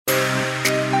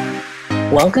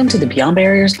Welcome to the Beyond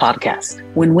Barriers podcast.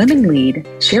 When women lead,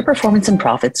 share performance and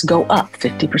profits go up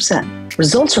 50%.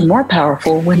 Results are more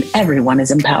powerful when everyone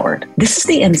is empowered. This is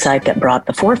the insight that brought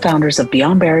the four founders of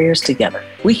Beyond Barriers together.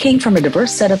 We came from a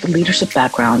diverse set of leadership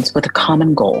backgrounds with a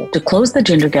common goal: to close the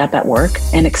gender gap at work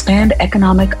and expand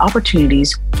economic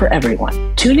opportunities for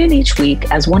everyone. Tune in each week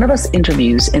as one of us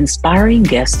interviews inspiring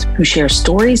guests who share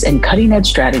stories and cutting-edge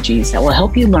strategies that will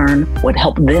help you learn what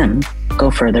helped them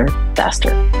go further,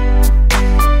 faster.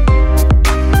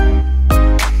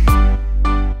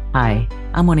 Hi,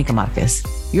 I'm Monica Marquez,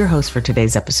 your host for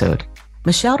today's episode.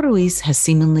 Michelle Ruiz has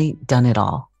seemingly done it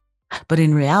all. But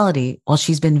in reality, while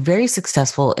she's been very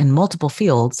successful in multiple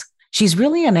fields, she's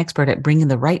really an expert at bringing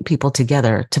the right people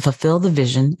together to fulfill the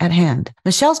vision at hand.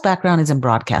 Michelle's background is in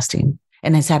broadcasting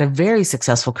and has had a very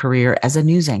successful career as a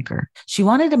news anchor. She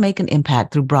wanted to make an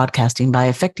impact through broadcasting by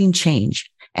affecting change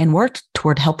and worked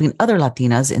toward helping other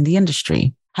Latinas in the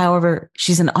industry. However,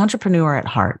 she's an entrepreneur at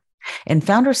heart and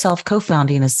found herself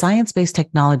co-founding a science-based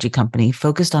technology company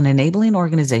focused on enabling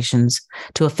organizations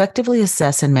to effectively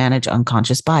assess and manage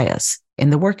unconscious bias in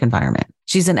the work environment.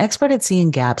 She's an expert at seeing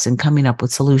gaps and coming up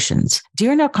with solutions.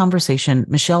 During our conversation,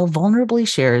 Michelle vulnerably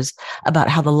shares about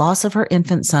how the loss of her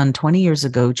infant son 20 years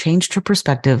ago changed her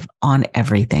perspective on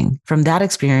everything. From that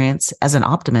experience, as an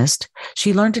optimist,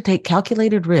 she learned to take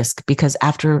calculated risk because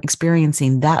after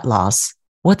experiencing that loss,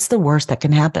 what's the worst that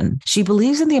can happen? She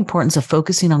believes in the importance of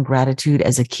focusing on gratitude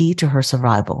as a key to her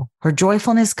survival. Her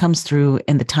joyfulness comes through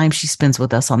in the time she spends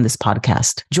with us on this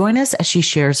podcast. Join us as she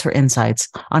shares her insights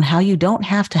on how you don't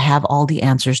have to have all the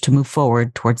answers to move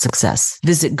forward towards success.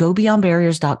 Visit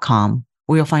gobeyondbarriers.com,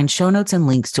 where you'll find show notes and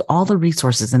links to all the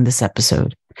resources in this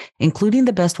episode, including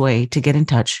the best way to get in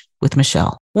touch with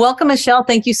Michelle. Welcome, Michelle.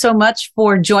 Thank you so much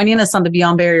for joining us on the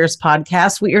Beyond Barriers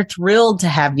podcast. We are thrilled to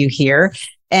have you here.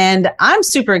 And I'm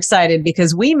super excited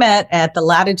because we met at the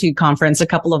Latitude conference a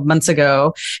couple of months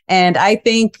ago. And I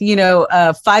think, a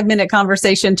 5-minute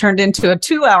conversation turned into a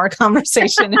 2-hour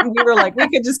conversation. And we were like, we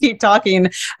could just keep talking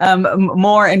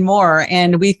more and more.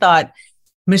 And we thought,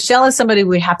 Michelle is somebody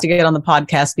we have to get on the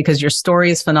podcast because your story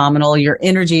is phenomenal. Your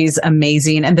energy is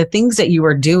amazing. And the things that you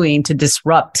are doing to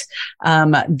disrupt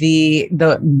the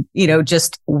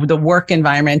work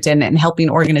environment and helping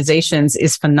organizations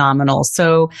is phenomenal.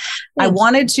 So I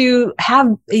wanted to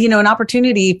have, an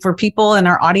opportunity for people in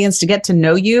our audience to get to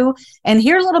know you and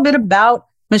hear a little bit about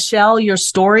Michelle, your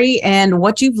story and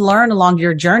what you've learned along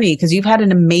your journey, because you've had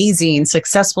an amazing,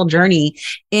 successful journey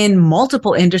in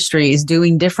multiple industries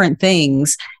doing different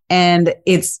things. And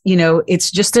it's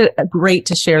just great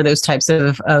to share those types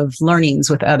of learnings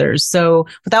with others. So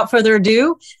without further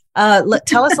ado,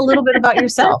 tell us a little bit about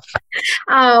yourself.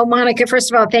 Oh, Monica,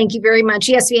 first of all, thank you very much.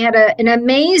 Yes, we had an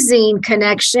amazing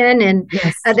connection and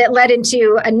that led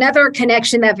into another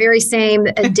connection that very same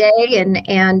day.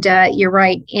 And you're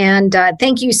right. And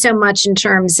thank you so much in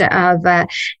terms of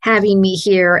having me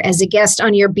here as a guest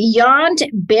on your Beyond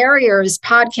Barriers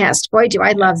podcast. Boy, do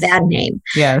I love that name.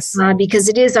 Yes. Because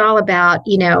it is all about,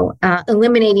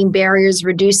 eliminating barriers,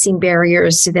 reducing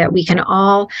barriers so that we can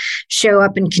all show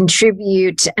up and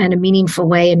contribute in a meaningful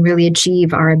way and really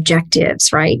achieve our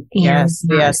objectives, right? And, yes,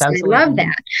 absolutely. I love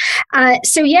that.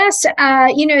 So yes,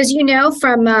 as you know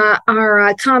from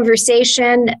our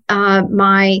conversation,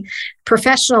 my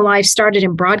professional life started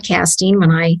in broadcasting.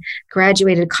 When I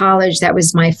graduated college, that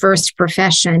was my first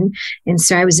profession. And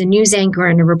so I was a news anchor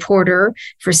and a reporter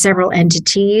for several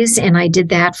entities. And I did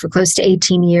that for close to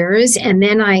 18 years. And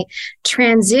then I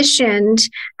transitioned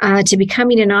to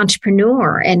becoming an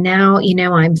entrepreneur. And now,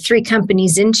 I'm 3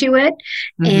 companies into it.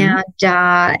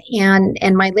 Mm-hmm.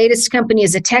 And my latest company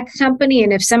is a tech company.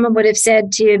 And if someone would have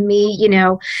said to me,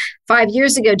 5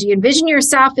 years ago, do you envision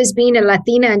yourself as being a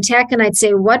Latina in tech? And I'd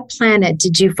say, what planet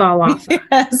did you fall off of?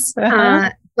 Yes.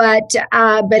 But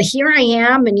here I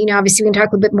am. And, obviously we can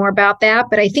talk a little bit more about that.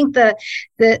 But I think the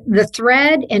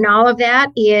thread in all of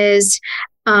that is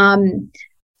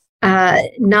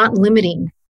not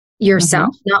limiting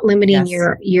yourself, mm-hmm. not limiting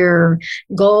your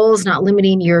goals, not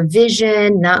limiting your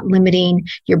vision, not limiting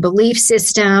your belief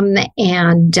system,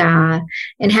 and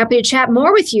happy to chat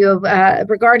more with you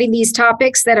regarding these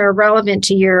topics that are relevant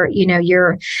to your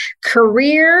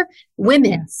career,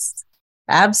 women.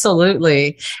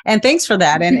 Absolutely. And thanks for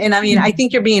that. And I mean, I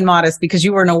think you're being modest because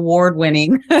you were an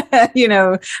award-winning,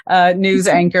 news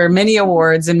anchor, many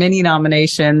awards and many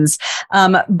nominations.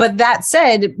 But that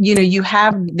said, you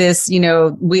have this,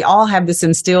 we all have this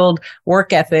instilled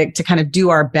work ethic to kind of do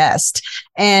our best.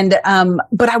 And,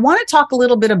 but I want to talk a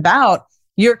little bit about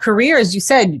your career. As you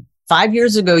said, 5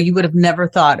 years ago, you would have never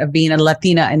thought of being a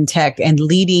Latina in tech and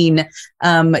leading,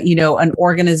 an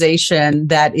organization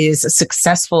that is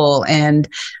successful and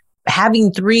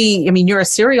having you're a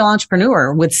serial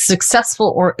entrepreneur with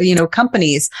successful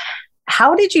companies.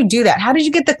 How did you do that? How did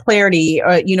you get the clarity?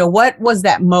 What was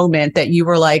that moment that you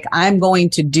were like, I'm going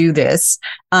to do this?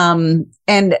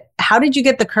 And how did you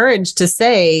get the courage to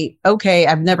say, okay,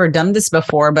 I've never done this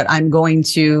before, but I'm going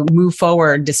to move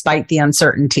forward despite the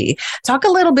uncertainty? Talk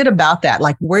a little bit about that.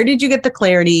 Like, where did you get the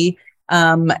clarity?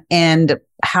 And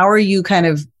how are you kind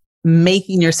of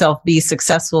making yourself be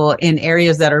successful in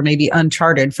areas that are maybe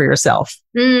uncharted for yourself?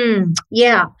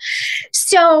 Yeah.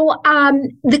 So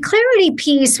the clarity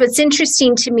piece, what's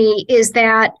interesting to me is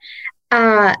that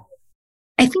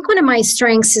I think one of my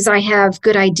strengths is I have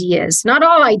good ideas. Not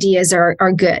all ideas are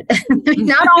good.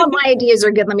 Not all my ideas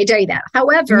are good, let me tell you that.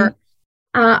 However,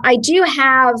 I do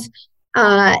have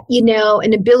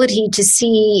an ability to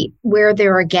see where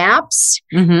there are gaps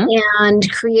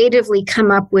and creatively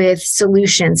come up with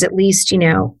solutions, at least, in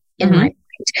my mind.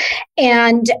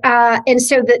 And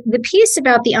so the piece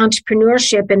about the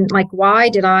entrepreneurship and like, why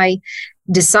did I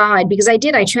decide? Because I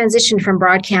transitioned from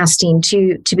broadcasting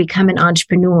to become an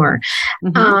entrepreneur,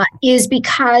 is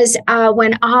because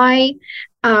when I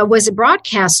was a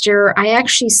broadcaster, I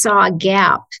actually saw a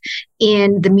gap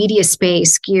in the media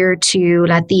space geared to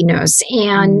Latinos.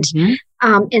 And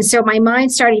so my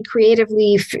mind started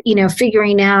creatively,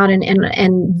 figuring out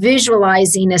and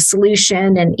visualizing a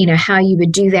solution and, how you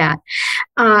would do that.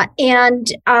 That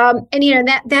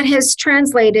has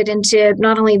translated into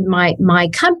not only my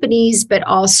companies, but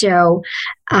also,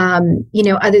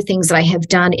 other things that I have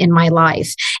done in my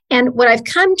life. And what I've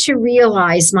come to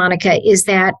realize, Monica, is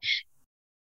that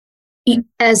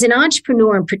as an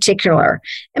entrepreneur in particular,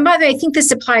 and by the way, I think this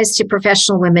applies to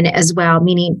professional women as well,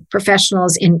 meaning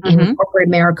professionals in corporate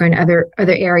America and other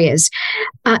areas,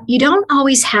 you don't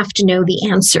always have to know the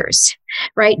answers,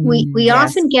 right? We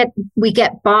often get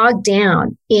bogged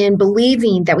down in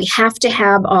believing that we have to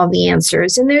have all the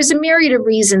answers. And there's a myriad of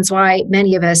reasons why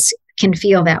many of us can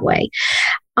feel that way.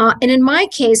 And in my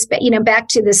case, back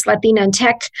to this Latina in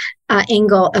tech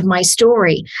angle of my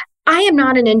story, I am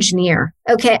not an engineer.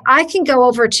 Okay. I can go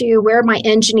over to where my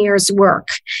engineers work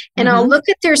and I'll look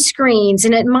at their screens,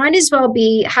 and it might as well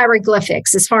be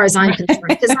hieroglyphics as far as I'm concerned,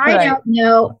 because I don't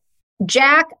know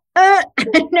jack. I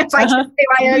don't know if I can say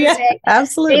what I say.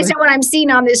 Absolutely. Based on what I'm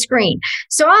seeing on the screen.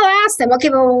 So I'll ask them, okay,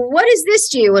 well, what does this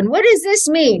do? And what does this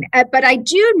mean? But I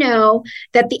do know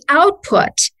that the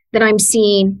output that I'm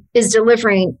seeing is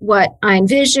delivering what I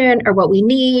envision or what we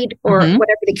need or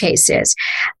whatever the case is.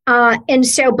 But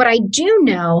I do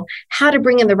know how to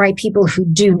bring in the right people who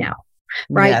do know,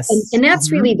 right? Yes. And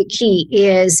that's really the key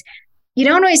is you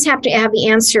don't always have to have the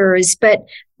answers, but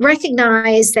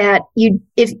recognize that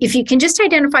if you can just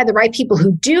identify the right people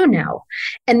who do know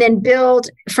and then build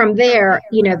from there,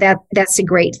 that's a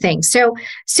great thing. So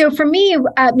for me,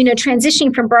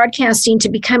 transitioning from broadcasting to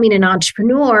becoming an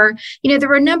entrepreneur, there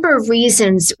were a number of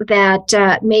reasons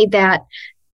that made that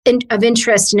of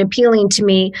interest and appealing to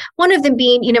me. One of them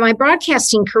being, my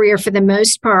broadcasting career for the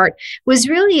most part was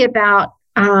really about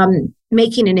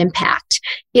making an impact.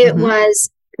 It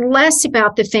was less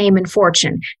about the fame and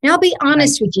fortune. Now, I'll be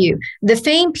honest with you. The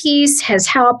fame piece has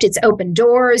helped. It's opened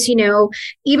doors,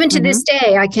 even to this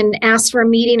day, I can ask for a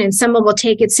meeting and someone will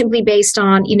take it simply based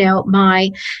on,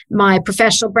 my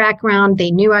professional background. They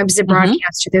knew I was a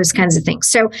broadcaster, those kinds of things.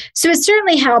 So it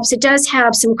certainly helps. It does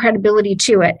have some credibility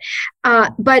to it.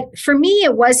 But for me,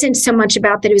 it wasn't so much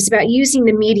about that. It was about using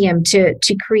the medium to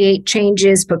create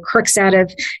changes, put crooks out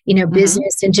of,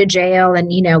 business, into jail, and,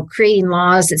 creating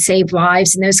laws that save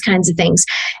lives and those kinds of things.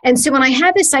 And so when I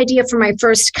had this idea for my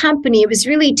first company, it was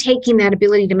really taking that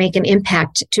ability to make an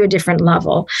impact to a different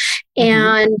level.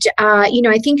 And,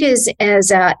 I think as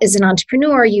an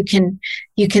entrepreneur, you can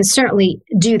certainly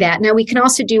do that. Now, we can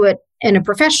also do it in a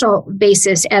professional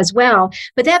basis as well.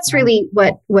 But that's really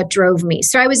what drove me.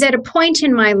 So I was at a point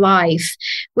in my life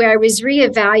where I was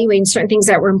reevaluating certain things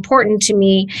that were important to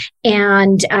me.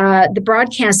 And the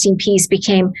broadcasting piece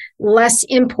became less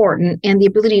important. And the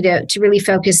ability to really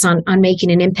focus on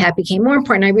making an impact became more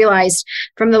important. I realized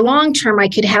from the long term, I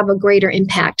could have a greater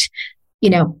impact,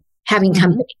 having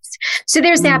companies. So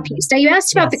there's that piece. Now you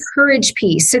asked about the courage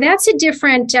piece. So that's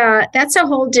a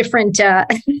whole different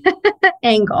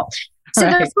angle. So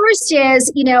Right. the first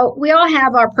is, we all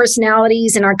have our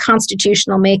personalities and our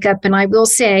constitutional makeup. And I will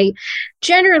say,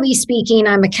 generally speaking,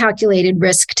 I'm a calculated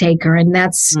risk taker. And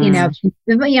that's,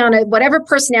 on whatever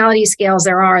personality scales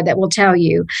there are that will tell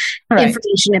you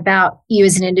information about you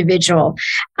as an individual.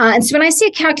 And so when I say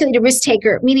a calculated risk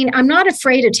taker, meaning I'm not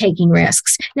afraid of taking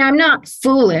risks. Now, I'm not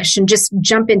foolish and just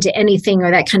jump into anything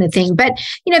or that kind of thing. But,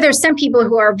 there's some people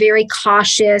who are very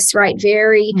cautious, right?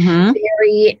 Very,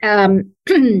 very,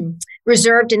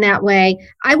 reserved in that way.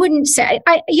 I wouldn't say,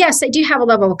 yes, I do have a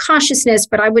level of cautiousness,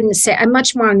 but I wouldn't say I'm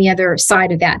much more on the other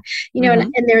side of that.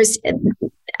 And there's,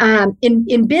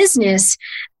 in business,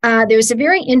 there's a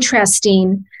very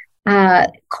interesting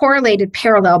correlated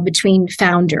parallel between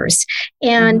founders.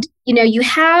 And, you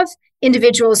have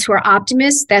individuals who are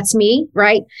optimists. That's me,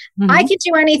 right? I can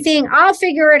do anything. I'll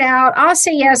figure it out. I'll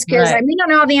say yes because I may not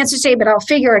know all the answers today, but I'll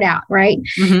figure it out, right?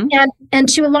 And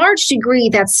to a large degree,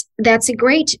 that's a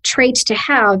great trait to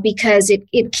have because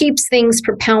it keeps things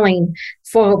propelling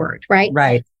forward, right?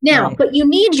 Right. Now, but you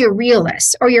need your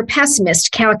realist or your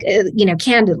pessimist,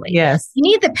 candidly. Yes. You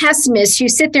need the pessimist who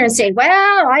sit there and say,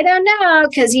 well, I don't know,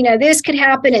 because, this could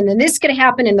happen and then this could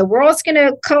happen and the world's going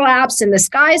to collapse and the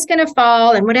sky's going to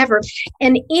fall and whatever.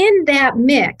 And in that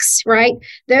mix, right,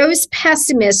 those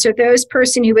pessimists or those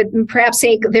person who would perhaps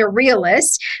say they're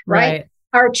realists, right,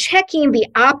 are checking the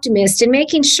optimist and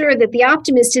making sure that the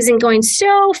optimist isn't going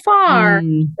so far,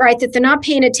 right, that they're not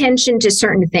paying attention to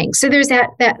certain things. So there's that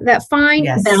fine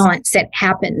balance that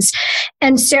happens.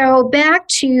 And so back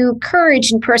to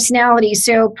courage and personality.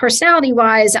 So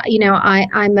personality-wise,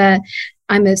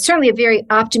 I'm certainly a very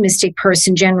optimistic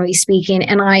person, generally speaking,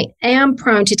 and I am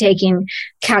prone to taking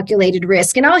calculated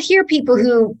risk. And I'll hear people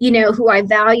who I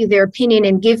value their opinion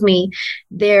and give me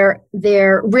their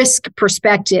risk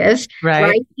perspective,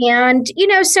 right? And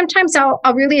sometimes I'll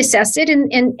really assess it,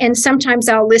 and sometimes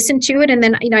I'll listen to it, and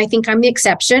then I think I'm the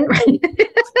exception, right?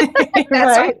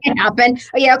 That's what can happen.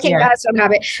 Oh yeah, okay, that's what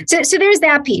happened. So there's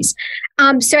that piece.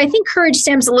 So I think courage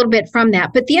stems a little bit from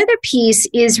that. But the other piece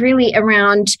is really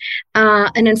around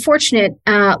an unfortunate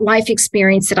life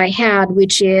experience that I had,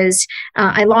 which is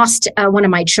I lost one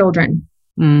of my children.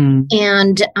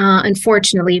 And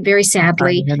unfortunately, very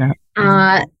sadly,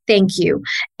 thank you.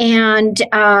 And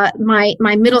my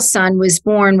middle son was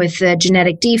born with a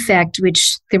genetic defect,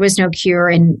 which there was no cure,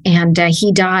 and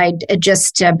he died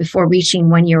just before reaching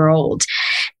 1 year old.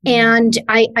 And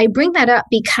I bring that up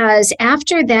because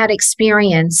after that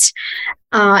experience,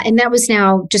 and that was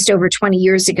now just over 20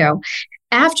 years ago,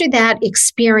 after that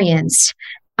experience,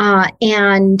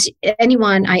 and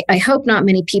anyone, I hope not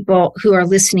many people who are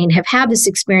listening have had this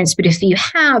experience, but if you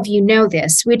have, you know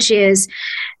this, which is,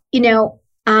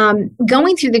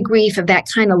 going through the grief of that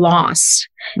kind of loss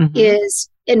is,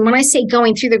 and when I say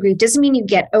going through the grief, doesn't mean you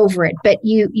get over it, but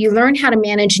you learn how to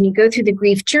manage and you go through the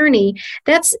grief journey.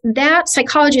 That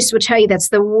psychologists would tell you that's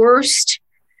the worst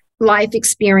life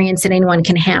experience that anyone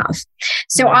can have.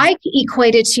 So I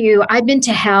equate it to, I've been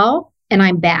to hell and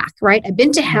I'm back, right? I've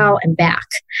been to hell and back.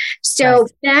 So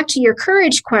back to your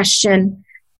courage question,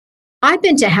 I've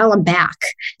been to hell and back.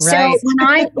 Right.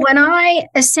 So when I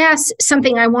assess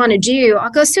something I want to do, I'll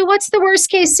go, so what's the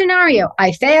worst case scenario?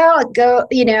 I fail, go,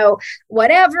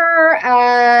 whatever,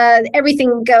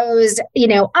 everything goes,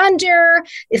 under.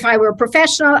 If I were a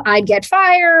professional, I'd get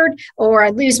fired or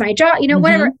I'd lose my job,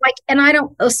 whatever. And I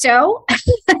don't, so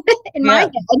in my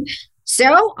head,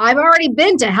 so I've already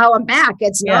been to hell and back.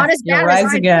 It's not as bad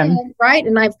as I've been, right?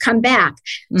 And I've come back.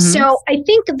 So I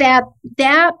think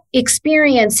that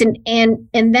experience and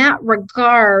in that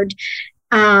regard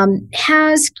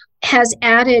has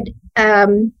added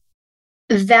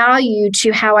value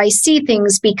to how I see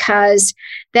things, because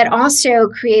that also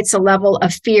creates a level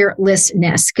of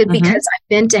fearlessness. Because I've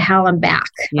been to hell and back.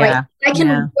 Right? I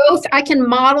can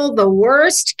model the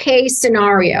worst case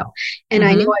scenario, and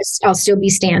I know I'll still be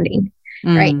standing.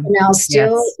 Right. And I'll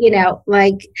still,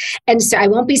 and so I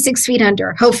won't be 6 feet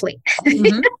under, hopefully.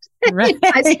 Right.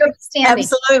 I still be standing.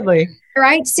 Absolutely.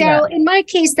 Right. So in my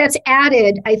case, that's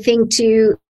added, I think,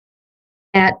 to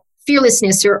that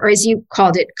fearlessness, or as you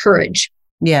called it, courage.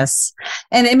 Yes.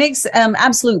 And it makes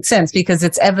absolute sense because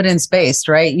it's evidence-based,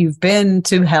 right? You've been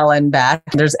to hell and back.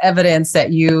 There's evidence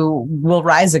that you will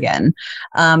rise again.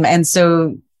 And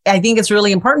so I think it's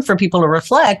really important for people to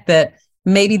reflect that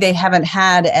maybe they haven't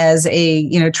had as a,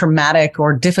 traumatic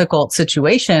or difficult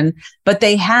situation, but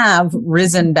they have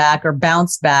risen back or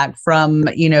bounced back from,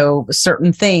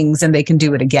 certain things, and they can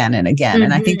do it again and again.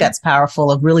 And I think that's powerful,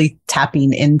 of really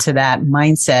tapping into that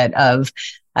mindset of,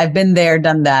 I've been there,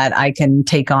 done that. I can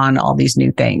take on all these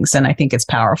new things. And I think it's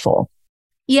powerful.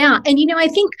 Yeah. And, I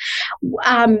think,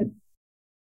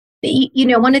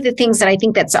 one of the things that I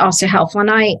think that's also helpful,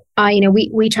 and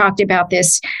we talked about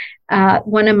this.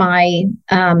 One of my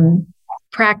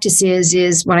practices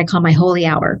is what I call my holy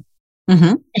hour.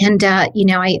 Mm-hmm. And,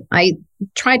 I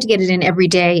tried to get it in every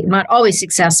day. I'm not always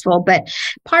successful, but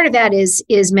part of that is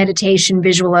meditation,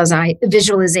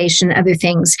 visualization, other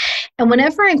things. And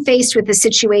whenever I'm faced with a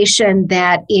situation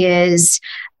that is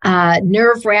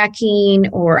nerve-wracking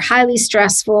or highly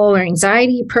stressful or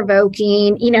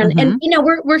anxiety-provoking, mm-hmm. and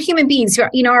we're human beings.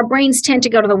 Our brains tend to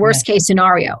go to the worst-case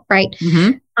scenario, right?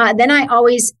 Mm-hmm. Then I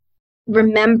always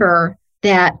remember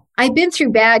that I've been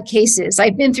through bad cases.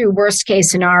 I've been through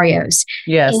worst-case scenarios.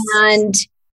 Yes. And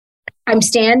I'm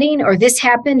standing, or this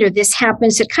happened, or this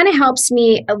happened. So it kind of helps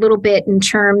me a little bit in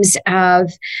terms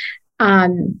of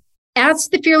adds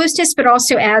to the fearlessness, but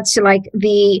also adds to like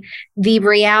the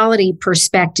reality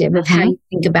perspective of how you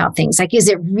think about things. Like, is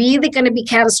it really going to be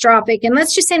catastrophic? And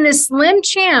let's just say in this slim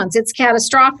chance it's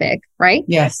catastrophic, right?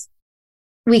 Yes.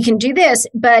 We can do this,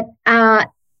 but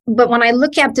when I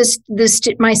look at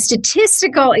my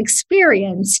statistical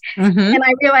experience, and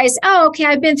I realize, okay,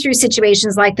 I've been through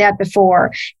situations like that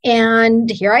before, and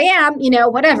here I am,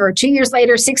 whatever, 2 years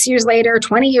later, 6 years later,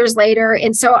 20 years later.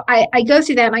 And so I go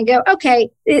through that and I go, okay,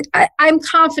 I'm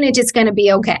confident it's going to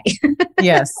be okay.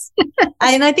 Yes.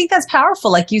 And I think that's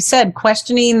powerful. Like you said,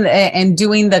 questioning and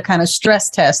doing the kind of stress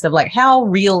test of like, how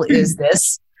real is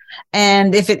this?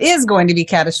 And if it is going to be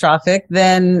catastrophic,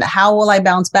 then how will I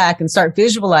bounce back, and start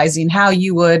visualizing how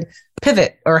you would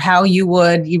pivot or how you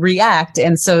would react.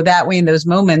 And so that way, in those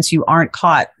moments, you aren't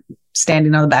caught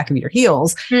standing on the back of your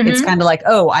heels. Mm-hmm. It's kind of like,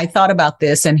 oh, I thought about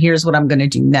this and here's what I'm going to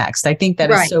do next. I think that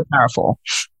is so powerful.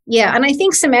 Yeah. And I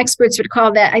think some experts would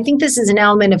call that, I think this is an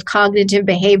element of cognitive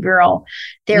behavioral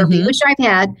therapy, which I've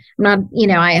had. I'm not,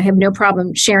 I have no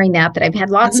problem sharing that I've had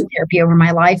lots of therapy over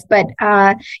my life. But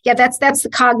that's the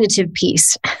cognitive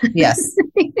piece. Yes,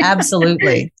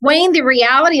 absolutely. Weighing the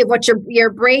reality of what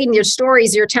your brain, your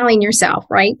stories you're telling yourself,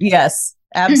 right? Yes.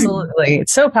 Absolutely.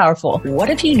 It's so powerful. What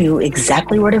if you knew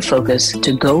exactly where to focus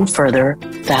to go further,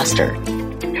 faster?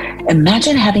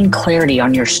 Imagine having clarity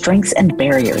on your strengths and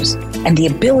barriers, and the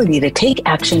ability to take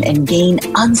action and gain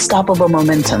unstoppable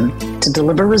momentum to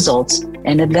deliver results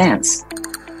and advance.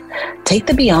 Take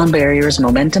the Beyond Barriers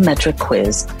Momentum Metric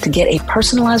quiz to get a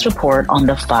personalized report on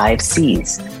the 5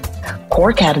 C's,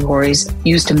 core categories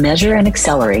used to measure and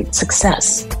accelerate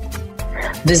success.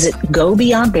 Visit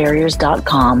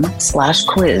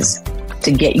gobeyondbarriers.com/quiz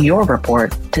to get your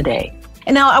report today.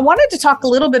 And now I wanted to talk a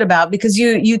little bit about, because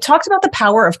you talked about the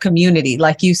power of community,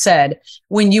 like you said,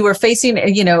 when you were facing,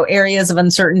 areas of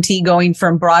uncertainty going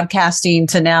from broadcasting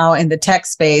to now in the tech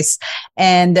space,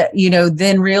 and,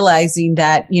 then realizing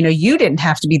that, you didn't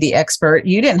have to be the expert.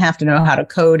 You didn't have to know how to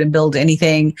code and build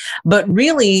anything, but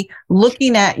really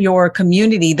looking at your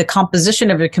community, the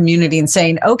composition of your community, and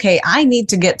saying, okay, I need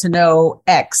to get to know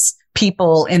X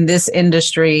people in this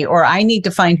industry, or I need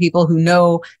to find people who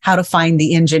know how to find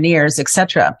the engineers,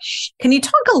 etc. Can you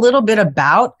talk a little bit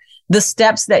about the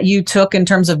steps that you took in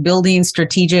terms of building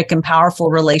strategic and powerful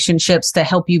relationships to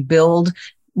help you build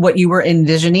what you were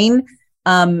envisioning?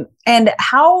 And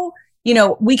how,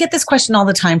 we get this question all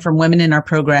the time from women in our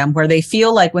program, where they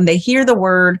feel like when they hear the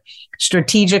word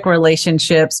strategic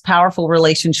relationships, powerful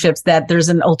relationships, that there's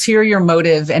an ulterior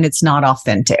motive and it's not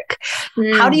authentic.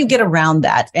 How do you get around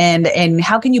that? And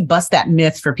how can you bust that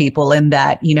myth for people in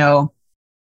that,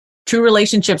 true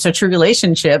relationships are true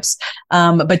relationships,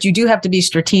 but you do have to be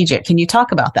strategic. Can you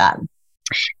talk about that?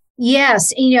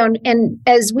 Yes. And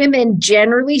as women,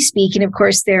 generally speaking, of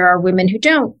course, there are women who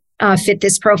don't fit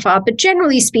this profile, but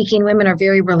generally speaking, women are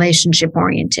very relationship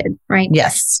oriented, right?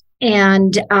 Yes.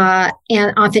 And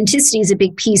authenticity is a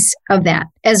big piece of that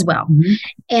as well. Mm-hmm.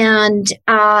 And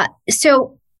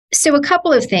so a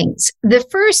couple of things. The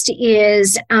first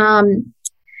is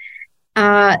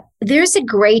there's a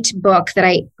great book that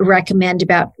I recommend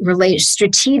about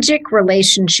strategic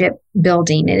relationship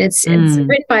building, and it's written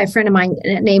by a friend of mine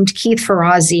named Keith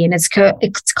Ferrazzi, and it's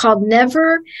called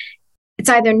Never. It's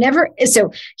either never.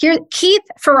 So here, Keith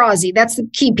Ferrazzi, that's the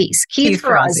key piece. Keith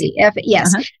Ferrazzi.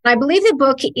 Yes. Uh-huh. And I believe the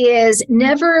book is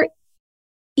Never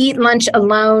Eat Lunch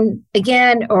Alone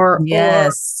Again,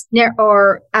 yes.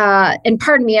 And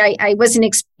pardon me, I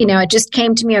wasn't, it just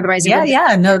came to me. Otherwise,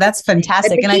 no, that's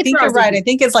fantastic. And I think you're right. I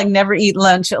think it's like Never Eat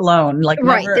Lunch Alone. Like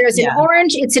right. Never, there's an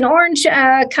orange. It's an orange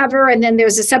cover, and then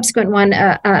there's a subsequent one,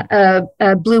 a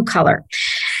blue color.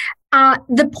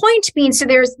 The point being, so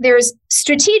there's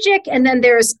strategic and then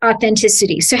there's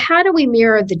authenticity. So how do we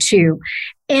mirror the two?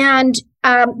 And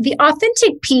the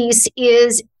authentic piece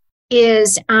is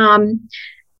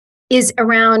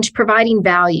around providing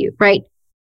value, right?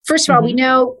 first of all, we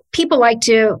know people like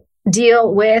to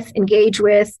deal with, engage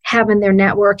with, have in their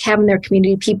network, have in their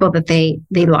community people that they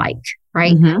like,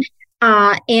 right?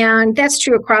 And that's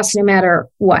true across no matter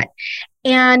what.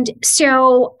 And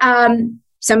so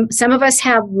some of us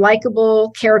have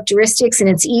likable characteristics, and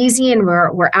it's easy, and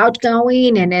we're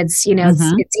outgoing, and it's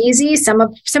it's easy. Some of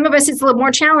us it's a little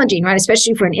more challenging, right?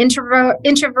 Especially if we're an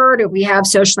introvert, or we have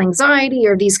social anxiety,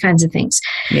 or these kinds of things.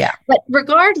 Yeah. But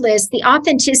regardless, the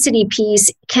authenticity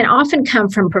piece can often come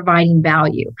from providing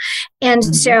value. And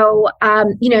so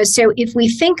so if we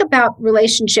think about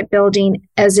relationship building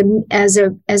as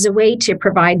a way to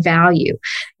provide value,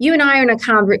 you and I are in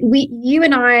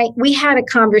a we had a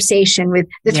conversation with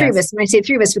the three of us, and I say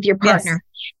three of us with your partner.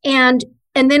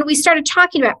 And then we started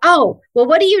talking about,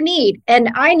 what do you need? And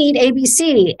I need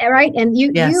ABC, right? And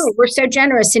you were so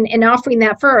generous in offering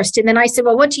that first. And then I said,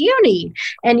 well, what do you need?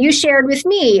 And you shared with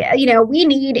me, we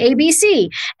need ABC.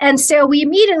 And so we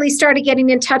immediately started getting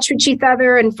in touch with each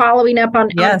other and following up on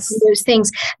those things.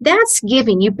 That's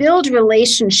giving. You build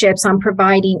relationships on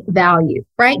providing value,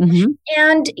 right?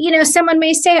 And, someone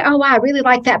may say, oh, wow, I really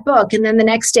like that book. And then the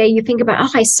next day you think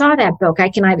about, I saw that book. I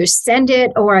can either send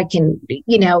it, or I can,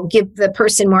 give the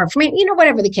person more information,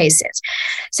 whatever the case is.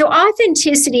 So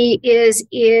authenticity is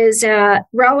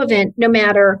relevant no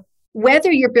matter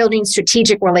whether you're building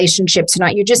strategic relationships or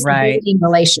not. You're just building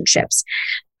relationships.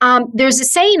 There's a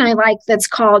saying I like that's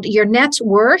called, your net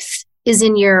worth is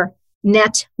in your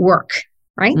network,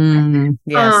 right?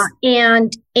 Yes.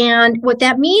 And what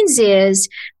that means is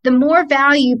the more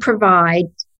value you provide,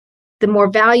 the more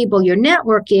valuable your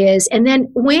network is. And then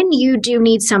when you do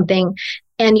need something,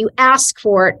 and you ask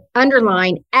for it,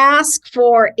 underline, ask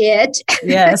for it.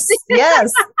 Yes,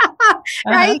 yes.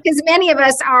 Right? Because many of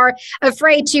us are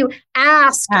afraid to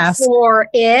ask for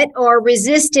it, or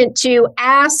resistant to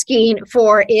asking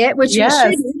for it, which you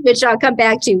shouldn't, which I'll come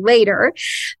back to later.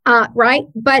 Right?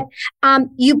 But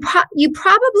you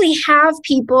probably have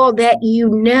people that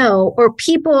or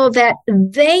people that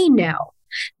they know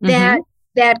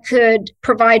that could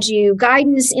provide you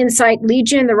guidance, insight, lead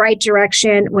you in the right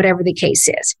direction, whatever the case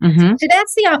is. So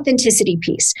that's the authenticity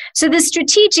piece. So the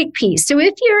strategic piece. So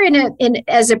if you're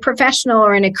as a professional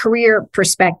or in a career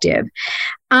perspective,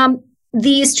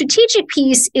 the strategic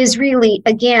piece is really,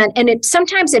 again, and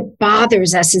sometimes it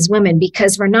bothers us as women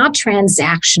because we're not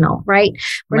transactional, right?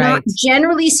 We're not,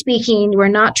 generally speaking, we're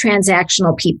not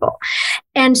transactional people.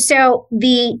 And so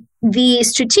the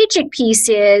strategic piece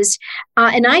is,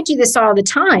 and I do this all the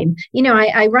time,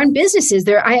 I run businesses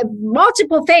there. I have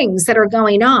multiple things that are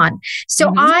going on.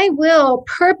 So I will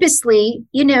purposely,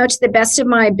 to the best of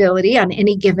my ability on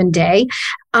any given day,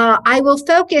 I will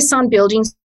focus on building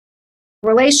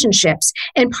relationships.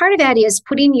 And part of that is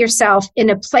putting yourself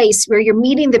in a place where you're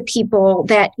meeting the people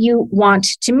that you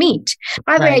want to meet.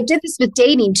 By the way, I did this with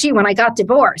dating too when I got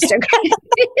divorced. Okay?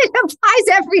 It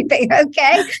applies everything.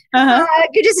 Okay.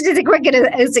 Just as a quick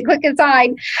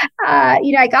aside,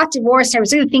 I got divorced. I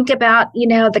was going to think about,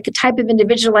 the type of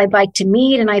individual I'd like to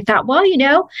meet. And I thought, well,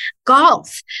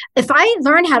 golf. If I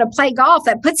learn how to play golf,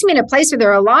 that puts me in a place where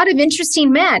there are a lot of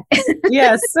interesting men.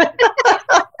 Yes.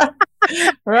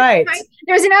 Right.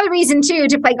 There's another reason too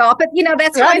to play golf, but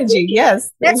that's strategy.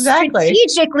 Yes, that's exactly.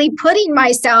 Strategically putting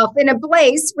myself in a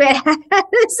place where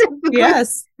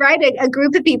a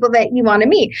group of people that you want to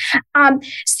meet.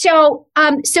 So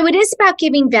it is about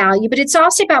giving value, but it's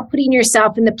also about putting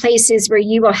yourself in the places where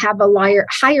you will have a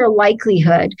higher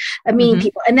likelihood of meeting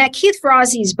people. And that Keith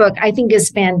Ferrazzi's book, I think,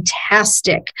 is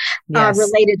fantastic,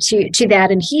 related to that.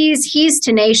 And he's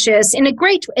tenacious in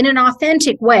an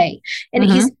authentic way,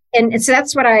 and And so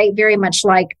that's what I very much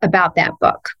like about that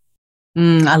book.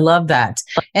 I love that.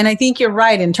 And I think you're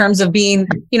right in terms of being,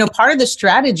 part of the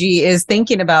strategy is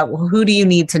thinking about who do you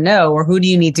need to know, or who do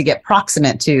you need to get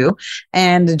proximate to?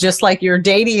 And just like your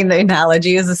dating, the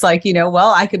analogy is it's like,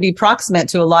 I could be proximate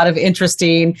to a lot of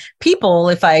interesting people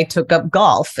if I took up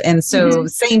golf. And so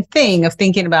same thing of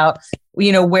thinking about,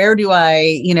 where do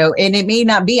I, and it may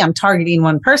not be I'm targeting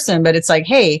one person, but it's like,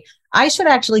 hey, I should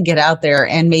actually get out there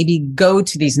and maybe go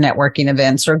to these networking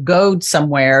events or go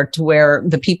somewhere to where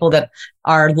the people that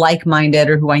are like-minded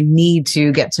or who I need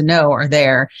to get to know are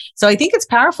there. So I think it's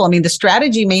powerful. I mean, the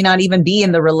strategy may not even be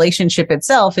in the relationship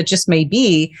itself. It just may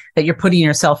be that you're putting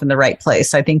yourself in the right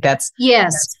place. I think that's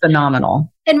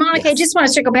phenomenal. And Monica, I just want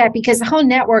to circle back because the whole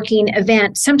networking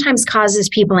event sometimes causes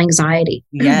people anxiety.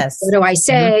 Yes. What do I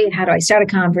say? How do I start a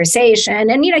conversation?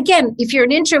 And, again, if you're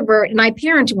an introvert, and I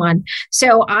parent one,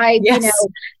 so I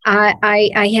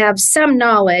have some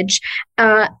knowledge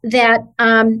that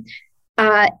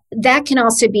that can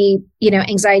also be,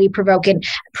 anxiety provoking.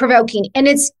 And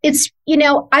it's,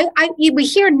 we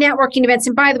hear networking events.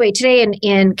 And by the way, today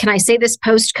can I say this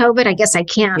post COVID? I guess I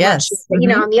can. Yes.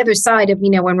 On the other side of,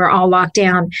 when we're all locked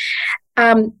down.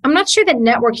 I'm not sure that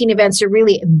networking events are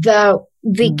really the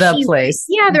key place.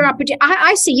 Yeah, they're opportunity.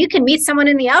 I see you can meet someone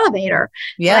in the elevator.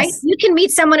 Yes. Right? You can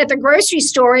meet someone at the grocery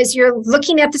store as you're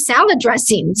looking at the salad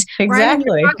dressings. Exactly.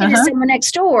 Right? You're talking to someone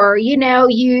next door.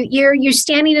 You're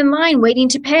standing in line waiting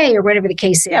to pay or whatever the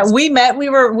case is. Yeah, we met. We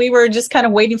were just kind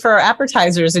of waiting for our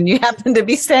appetizers, and you happened to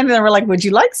be standing there. We're like, "Would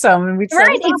you like some?" And we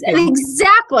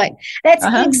exactly. That's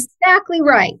exactly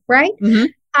right. Right. Mm-hmm.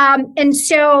 And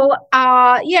so,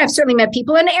 I've certainly met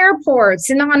people in airports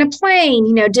and on a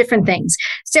plane, different things.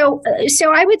 So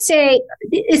I would say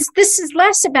this is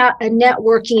less about a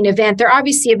networking event. There are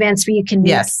obviously events where you can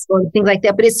meet people and things like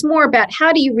that, but it's more about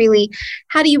how do you really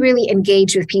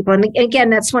engage with people? And again,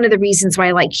 that's one of the reasons why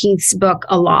I like Keith's book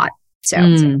a lot. So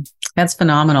that's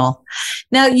phenomenal.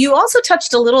 Now, you also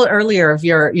touched a little earlier of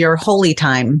your holy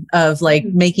time of like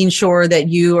making sure that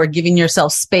you are giving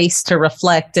yourself space to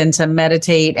reflect and to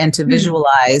meditate and to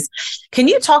visualize. Can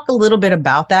you talk a little bit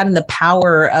about that and the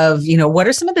power of, what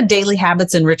are some of the daily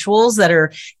habits and rituals that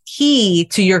are key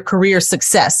to your career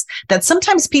success that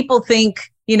sometimes people think,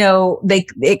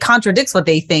 it contradicts what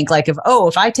they think. Like if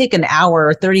I take an hour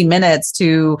or 30 minutes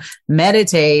to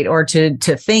meditate or to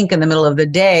think in the middle of the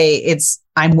day,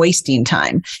 I'm wasting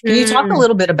time. Can you talk a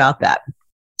little bit about that?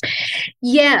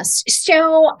 Yes.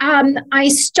 So I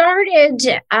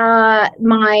started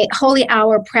my holy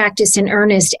hour practice in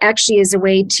earnest actually as a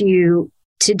way to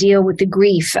deal with the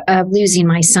grief of losing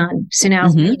my son. So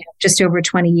now just over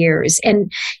 20 years. And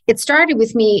it started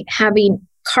with me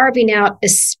carving out a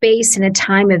space and a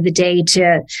time of the day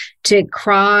to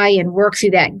cry and work through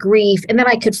that grief. And then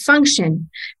I could function,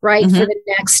 right, for the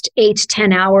next 8 to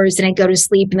 10 hours. And I'd go to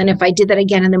sleep. And then if I did that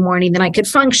again in the morning, then I could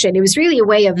function. It was really a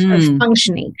way of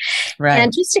functioning. Right.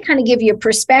 And just to kind of give you a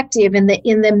perspective, in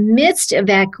the midst of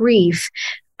that grief,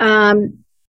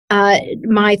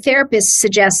 my therapist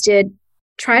suggested,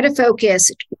 try to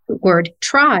focus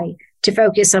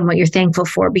on what you're thankful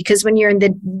for, because when you're in the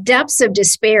depths of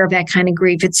despair of that kind of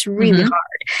grief, it's really hard.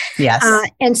 Yes.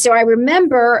 And so I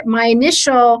remember my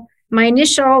initial,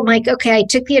 like, okay, I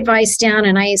took the advice down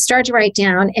and I started to write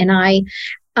down, and I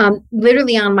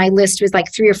literally on my list was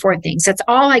like 3 or 4 things. That's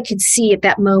all I could see at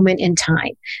that moment in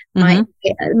time. My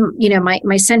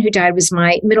son who died was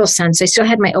my middle son. So I still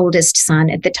had my oldest son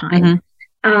at the time.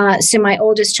 So my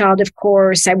oldest child, of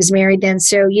course, I was married then.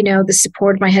 So, the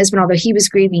support of my husband, although he was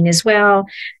grieving as well,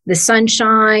 the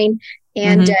sunshine.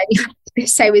 And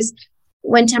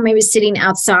one time I was sitting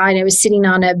outside, I was sitting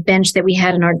on a bench that we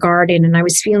had in our garden, and I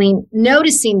was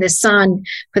noticing the sun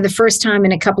for the first time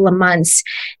in a couple of months.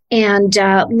 And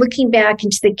looking back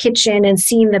into the kitchen and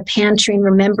seeing the pantry and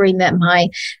remembering that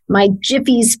my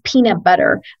Jiffy's peanut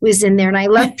butter was in there, and I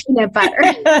love peanut butter.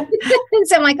 And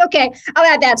so I'm like, okay, I'll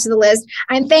add that to the list.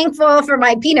 I'm thankful for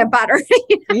my peanut butter.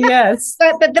 Yes.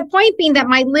 But the point being that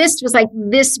my list was like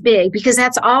this big, because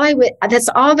that's all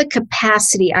the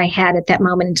capacity I had at that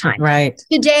moment in time. Right.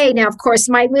 Today, now, of course,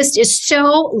 my list is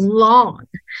so long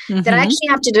that I actually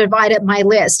have to divide up my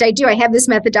list. I have this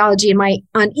methodology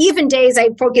on even days, I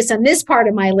focus on this part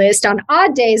of my list. On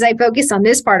odd days, I focus on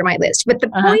this part of my list. But the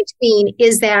point being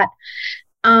is that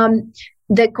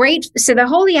the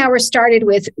holy hour started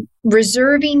with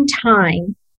reserving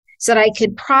time so that I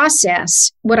could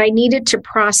process what I needed to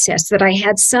process, that I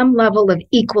had some level of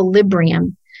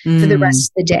equilibrium for the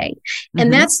rest of the day.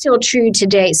 And that's still true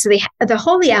today. So the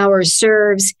holy hour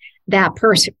serves that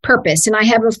purpose. And I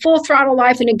have a full throttle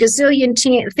life and a gazillion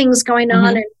things going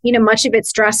on, and, much of it's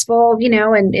stressful,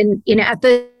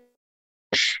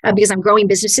 because I'm growing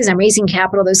businesses, I'm raising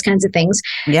capital, those kinds of things.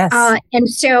 Yes. And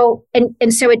so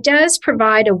it does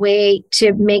provide a way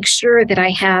to make sure that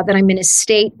I'm in a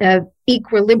state of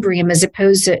equilibrium as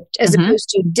opposed to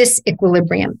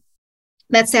disequilibrium.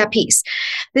 That's that piece.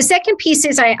 The second piece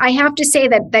is I have to say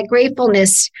that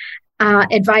gratefulness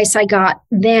advice I got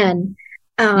then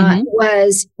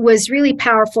was really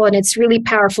powerful, and it's really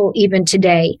powerful even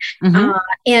today.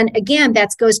 And again, that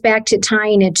goes back to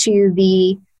tying it to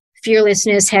the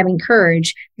fearlessness, having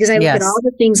courage, because I look at all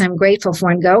the things I'm grateful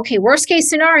for and go, okay, worst case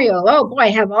scenario. Oh boy, I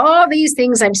have all these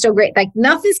things I'm still great. Like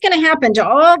nothing's going to happen to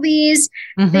all these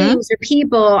things or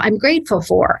people I'm grateful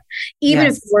for, even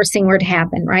if the worst thing were to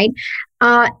happen. Right.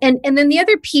 And then the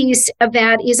other piece of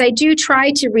that is I do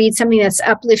try to read something that's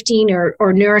uplifting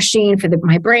or nourishing for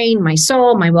my brain, my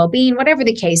soul, my well-being, whatever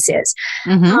the case is.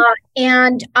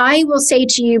 And I will say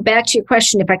to you, back to your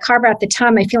question, if I carve out the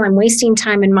time, I feel I'm wasting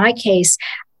time in my case.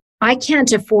 I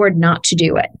can't afford not to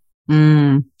do it.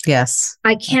 Yes.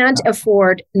 I can't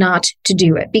afford not to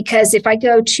do it, because if I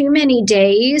go too many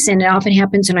days, and it often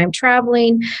happens when I'm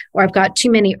traveling, or I've got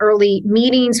too many early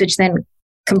meetings, which then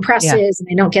compresses and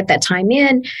I don't get that time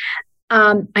in,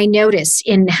 I notice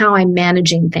in how I'm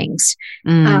managing things,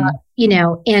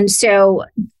 and so,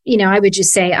 I would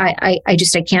just say, I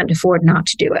can't afford not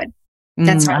to do it.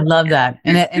 That's I love that.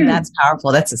 And that's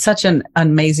powerful. That's such an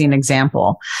amazing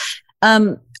example.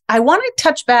 I want to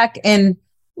touch back in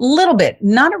a little bit,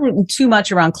 not too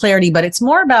much around clarity, but it's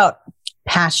more about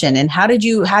passion. And how did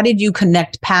you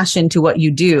connect passion to what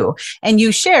you do? And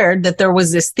you shared that there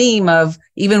was this theme of,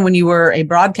 even when you were a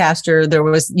broadcaster, there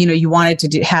was, you wanted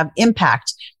to have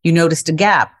impact. You noticed a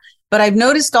gap. But I've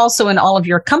noticed also in all of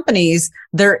your companies,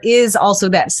 there is also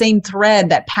that same thread,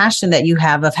 that passion that you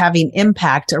have of having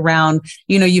impact around,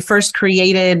 you first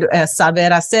created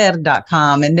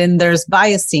saberhacer.com, and then there's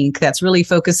BiasSync that's really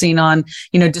focusing on,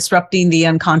 disrupting the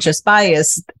unconscious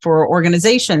bias for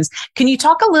organizations. Can you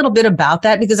talk a little bit about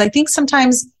that? Because I think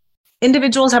sometimes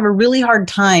individuals have a really hard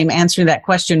time answering that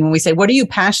question when we say, what are you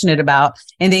passionate about?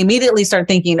 And they immediately start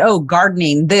thinking, oh,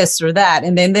 gardening, this or that.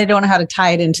 And then they don't know how to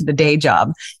tie it into the day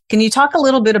job. Can you talk a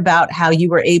little bit about how you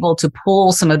were able to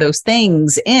pull some of those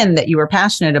things in that you were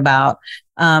passionate about,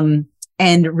 and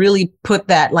really put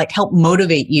that, help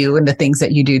motivate you in the things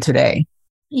that you do today?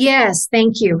 Yes,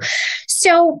 thank you.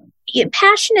 So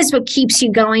passion is what keeps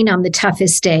you going on the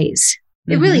toughest days.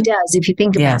 It really does, if you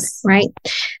think about it, right?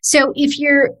 So if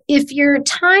your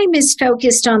time is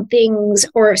focused on things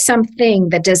or something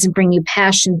that doesn't bring you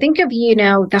passion, think of,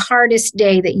 the hardest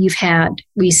day that you've had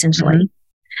recently.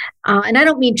 And I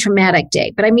don't mean traumatic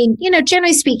day, but I mean,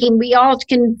 generally speaking, we all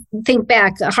can think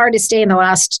back the hardest day in the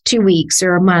last 2 weeks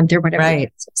or a month or whatever. Right.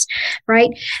 It is, right?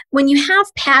 When you have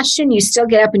passion, you still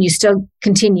get up and you still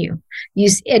continue.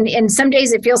 And some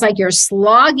days it feels like you're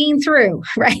slogging through,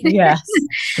 right? Yes.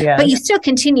 But you still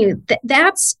continue.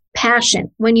 That's passion.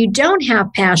 When you don't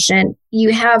have passion,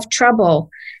 you have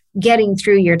trouble getting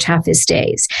through your toughest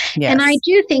days. Yes. And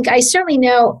I certainly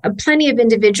know plenty of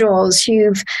individuals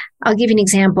I'll give you an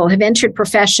example, have entered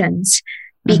professions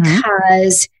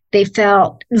because they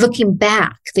felt, looking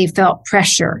back, they felt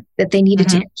pressure that they needed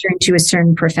to enter into a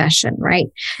certain profession, right?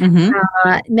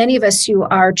 Many of us who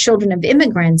are children of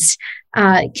immigrants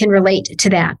can relate to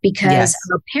that, because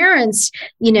our parents,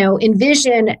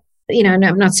 envision,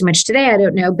 not so much today, I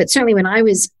don't know, but certainly when I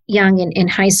was young in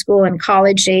high school and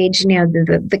college age,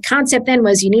 the concept then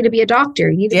was you need to be a doctor.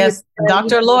 You need to be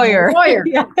doctor, lawyer.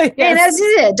 And that's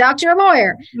it, doctor,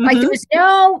 lawyer. Like there was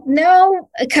no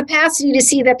capacity to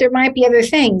see that there might be other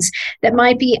things that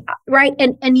might be right.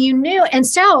 And you knew. And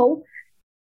so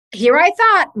here I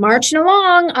thought, marching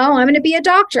along, I'm going to be a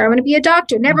doctor. I'm going to be a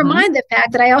doctor. Never mind the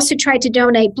fact that I also tried to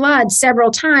donate blood several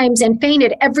times and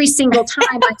fainted every single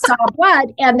time I saw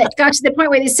blood. And that got to the point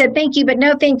where they said, thank you, but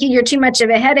no, thank you. You're too much of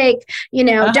a headache.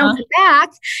 Don't come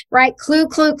back. Right. Clue.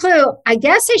 I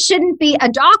guess I shouldn't be a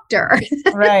doctor.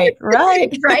 Right.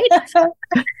 Right.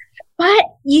 But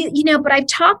but I've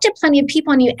talked to plenty of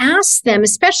people, and you ask them,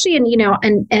 especially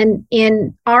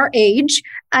in our age,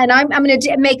 and I'm going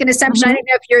to make an assumption. I don't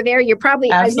know if you're there. You're probably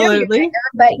absolutely,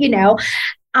 but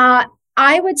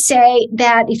I would say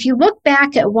that if you look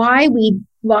back at why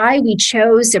we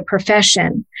chose a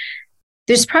profession,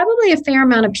 there's probably a fair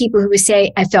amount of people who would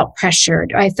say, I felt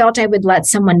pressured, or I felt I would let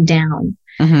someone down,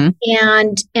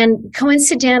 and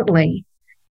coincidentally,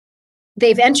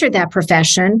 they've entered that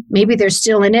profession. Maybe they're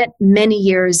still in it many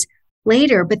years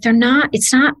later, but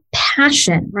it's not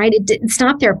passion, right? It's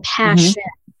not their passion.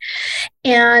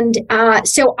 And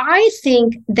so I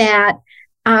think that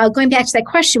going back to that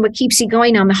question, what keeps you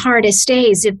going on the hardest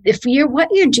days? If what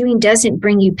you're doing doesn't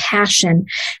bring you passion,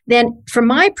 then from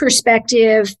my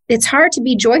perspective, it's hard to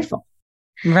be joyful.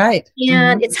 Right.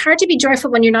 And it's hard to be joyful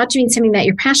when you're not doing something that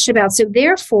you're passionate about. So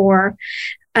therefore,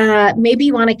 maybe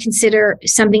you want to consider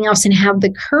something else and have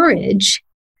the courage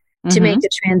to make the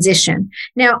transition.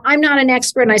 Now, I'm not an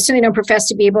expert, and I certainly don't profess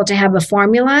to be able to have a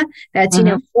formula that's,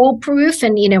 foolproof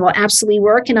and, will absolutely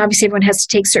work. And obviously everyone has to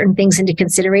take certain things into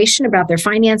consideration about their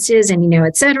finances and,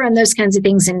 et cetera, and those kinds of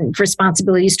things, and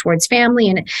responsibilities towards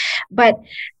family. But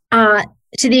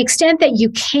to the extent that you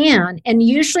can, and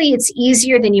usually it's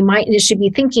easier than you might initially be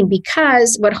thinking,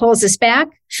 because what holds us back?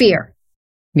 Fear.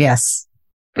 Yes.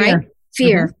 Right?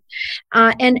 Fear.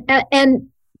 And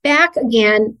back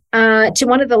again to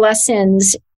one of the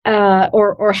lessons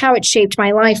or how it shaped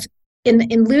my life.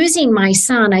 In losing my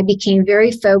son, I became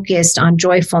very focused on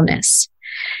joyfulness.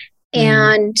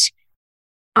 And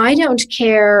I don't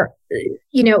care,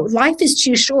 life is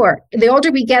too short. The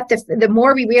older we get, the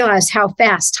more we realize how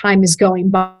fast time is going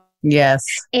by. Yes.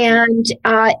 And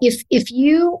if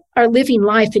you are living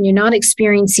life and you're not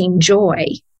experiencing joy,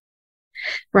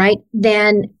 right,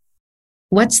 then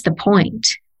what's the point?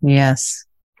 Yes.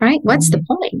 Right? What's the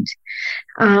point?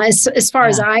 As far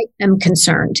as I am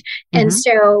concerned. And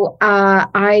so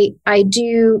I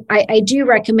do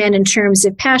recommend in terms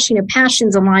of passion,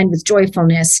 passions aligned with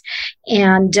joyfulness.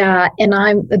 And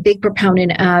I'm a big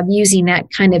proponent of using that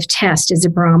kind of test as a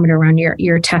barometer on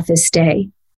your toughest day.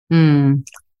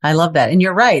 I love that. And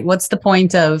you're right. What's the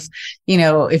point of,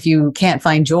 if you can't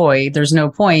find joy, there's no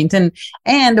point. And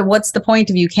what's the point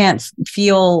if you can't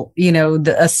feel,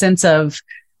 a sense of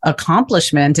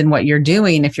accomplishment in what you're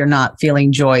doing if you're not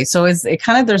feeling joy? So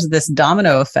there's this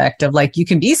domino effect of like, you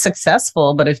can be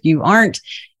successful, but if you aren't,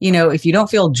 if you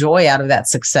don't feel joy out of that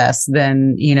success,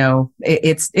 then,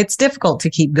 it's difficult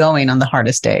to keep going on the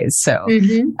hardest days. So,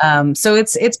 so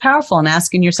it's powerful in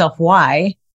asking yourself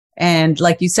why. And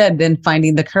like you said, then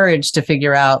finding the courage to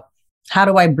figure out, how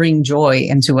do I bring joy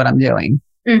into what I'm doing?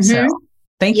 So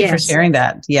thank you for sharing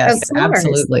that. Yes,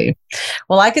 absolutely.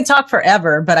 Well, I could talk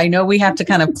forever, but I know we have to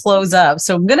kind of close up.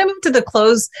 So I'm going to move to the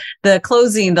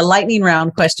lightning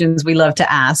round questions we love to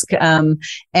ask. I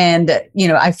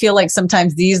feel like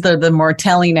sometimes these are the more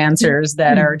telling answers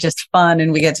that are just fun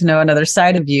and we get to know another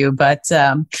side of you. But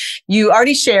you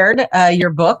already shared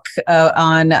your book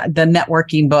on the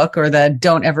networking book, or the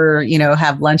Don't Ever,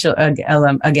 Have Lunch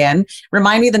Again.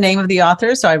 Remind me the name of the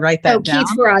author, so I write that down.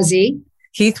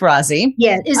 Keith Rozzi.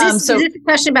 Yeah. Is this a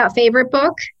question about favorite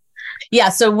book? Yeah.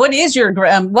 So what is your,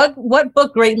 what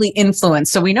book greatly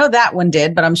influenced? So we know that one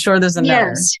did, but I'm sure there's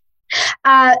another. Yes.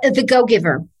 The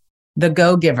Go-Giver. The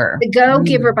Go-Giver. The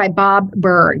Go-Giver by Bob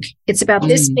Burg. It's about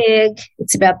this big.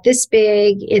 It's about this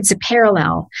big. It's a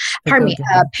parallel.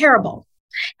 Parable.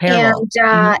 And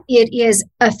it is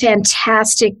a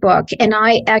fantastic book. And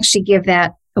I actually give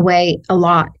that away a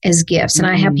lot as gifts. And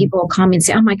I have people call me and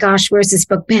say, oh my gosh, where's this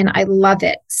book been? I love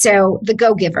it. So The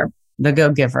Go-Giver. The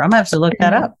Go-Giver. I'm going to have to look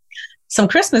that up. Some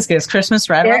Christmas gifts. Christmas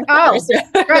right around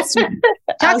the corner.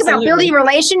 Talk about building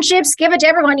relationships. Give it to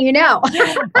everyone you know.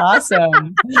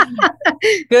 Awesome.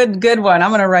 Good one.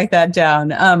 I'm going to write that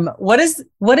down. What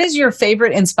is your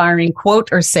favorite inspiring quote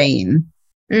or saying?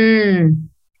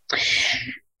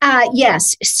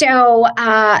 Yes. So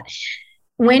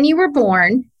when you were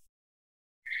born,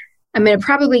 I'm going to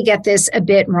probably get this a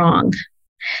bit wrong,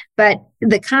 but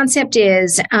the concept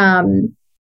is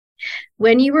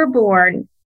when you were born,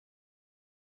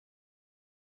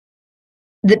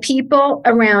 the people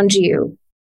around you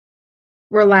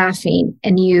were laughing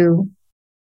and you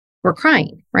were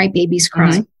crying, right? Babies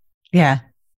crying. Yeah.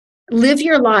 Live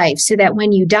your life so that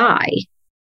when you die,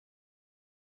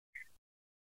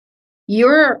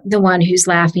 you're the one who's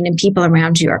laughing and people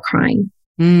around you are crying.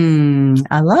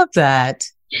 I love that.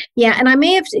 Yeah. And I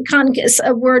may have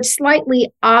a word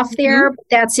slightly off there, but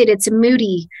that's it. It's a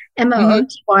Moody,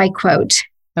 M-O-O-T-Y quote.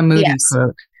 A Moody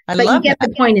quote. But you get the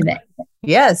point of it.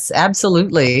 Yes,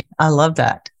 absolutely. I love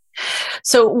that.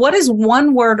 So what is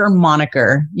one word or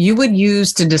moniker you would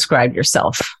use to describe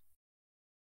yourself?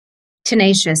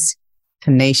 Tenacious.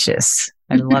 Tenacious.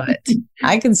 I love it.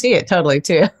 I can see it totally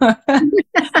too.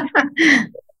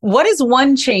 What is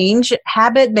one change,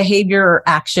 habit, behavior, or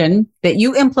action that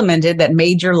you implemented that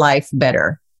made your life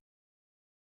better?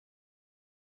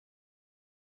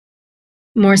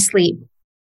 More sleep.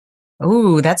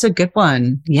 Oh, that's a good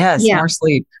one. Yes, more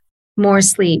sleep. More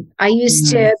sleep. I used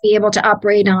to be able to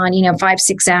operate on,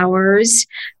 5-6 hours.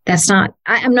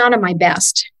 I'm not at my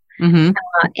best.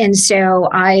 And so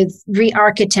I've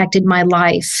re-architected my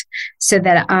life so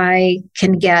that I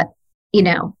can get,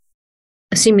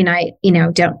 assuming I,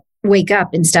 don't wake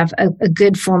up and stuff, a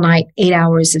good full night, 8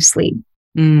 hours of sleep.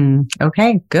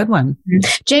 Okay, good one.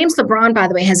 James LeBron, by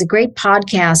the way, has a great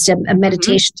podcast, a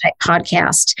meditation type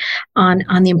podcast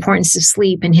on the importance of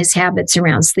sleep and his habits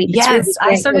around sleep. Yes, really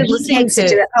I started listening to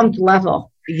the Calm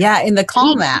level. Yeah, in the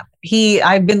Calm app.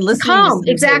 I've been listening. Calm,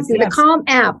 exactly. The Calm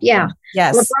app. Yeah.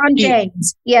 Yes. LeBron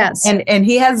James. Yes. And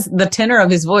he has the tenor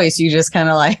of his voice. You just kind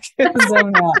of like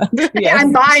zone out. Yes.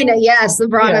 I'm buying it. Yes,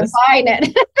 LeBron, yes. I'm buying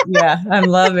it. Yeah, I'm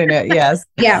loving it. Yes.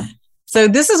 Yeah. So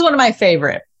this is one of my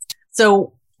favorite.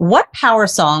 So what power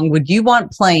song would you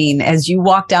want playing as you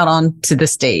walked out onto the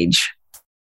stage?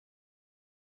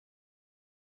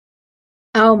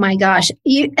 Oh my gosh.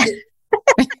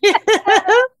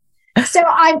 So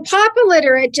I'm pop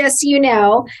illiterate, just so you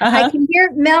know. I can hear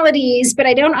melodies, but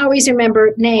I don't always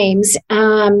remember names.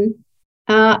 Someone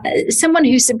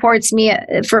who supports me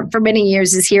for many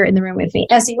years is here in the room with me.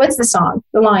 Essie, what's the song?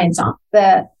 The Lion song.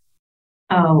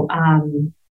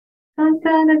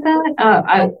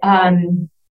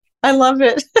 I love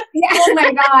it. Oh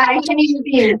my God, I can't even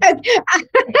be.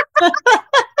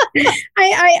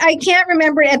 I can't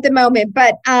remember it at the moment,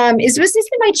 but was this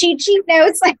in my cheat sheet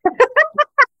notes? Like,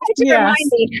 to remind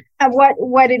me of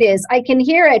what it is. I can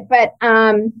hear it, but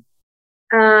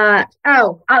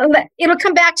it'll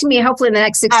come back to me hopefully in the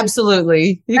next 6 months.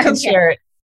 Absolutely, you can share it.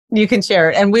 You can share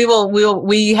it. And we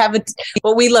have it.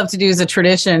 What we love to do is a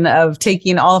tradition of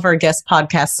taking all of our guest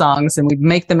podcast songs and we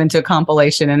make them into a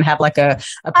compilation and have like a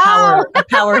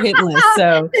power hit list.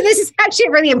 So this is actually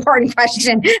a really important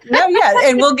question. No, yeah.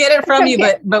 And we'll get it from you,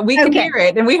 but we can hear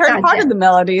it. And we heard part of the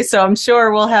melody. So I'm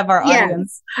sure we'll have our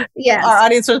audience. Yes. Our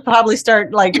audience will probably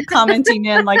start like commenting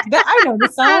in like, I know the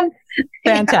song.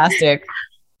 Fantastic.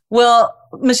 Well,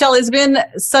 Michelle, it's been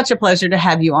such a pleasure to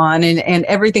have you on, and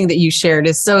everything that you shared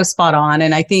is so spot on.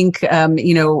 And I think,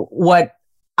 what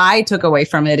I took away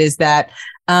from it is that,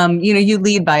 you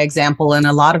lead by example, and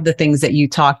a lot of the things that you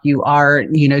talk, you are,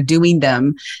 doing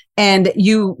them. And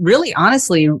you really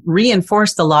honestly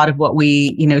reinforced a lot of what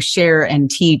we, share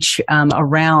and teach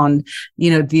around,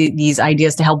 these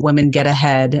ideas to help women get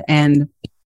ahead. And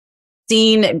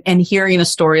seeing and hearing a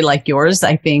story like yours,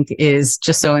 I think is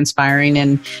just so inspiring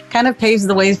and kind of paves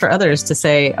the way for others to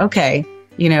say, okay,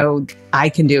 I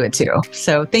can do it too.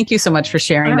 So thank you so much for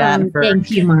sharing that.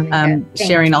 Thank you, Monica.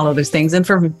 Sharing all of those things and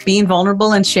for being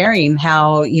vulnerable and sharing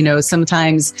how,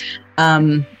 sometimes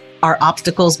our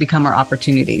obstacles become our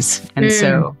opportunities. And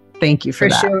so thank you for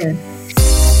that. Sure.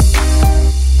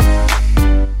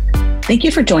 Thank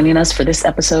you for joining us for this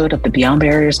episode of the Beyond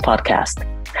Barriers podcast.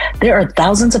 There are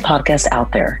thousands of podcasts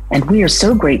out there, and we are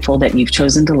so grateful that you've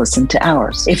chosen to listen to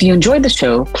ours. If you enjoyed the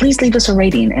show, please leave us a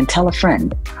rating and tell a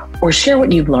friend, or share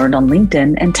what you've learned on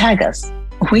LinkedIn and tag us.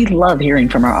 We love hearing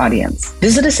from our audience.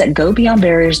 Visit us at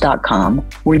gobeyondbarriers.com,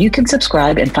 where you can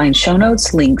subscribe and find show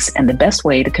notes, links, and the best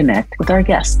way to connect with our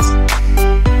guests.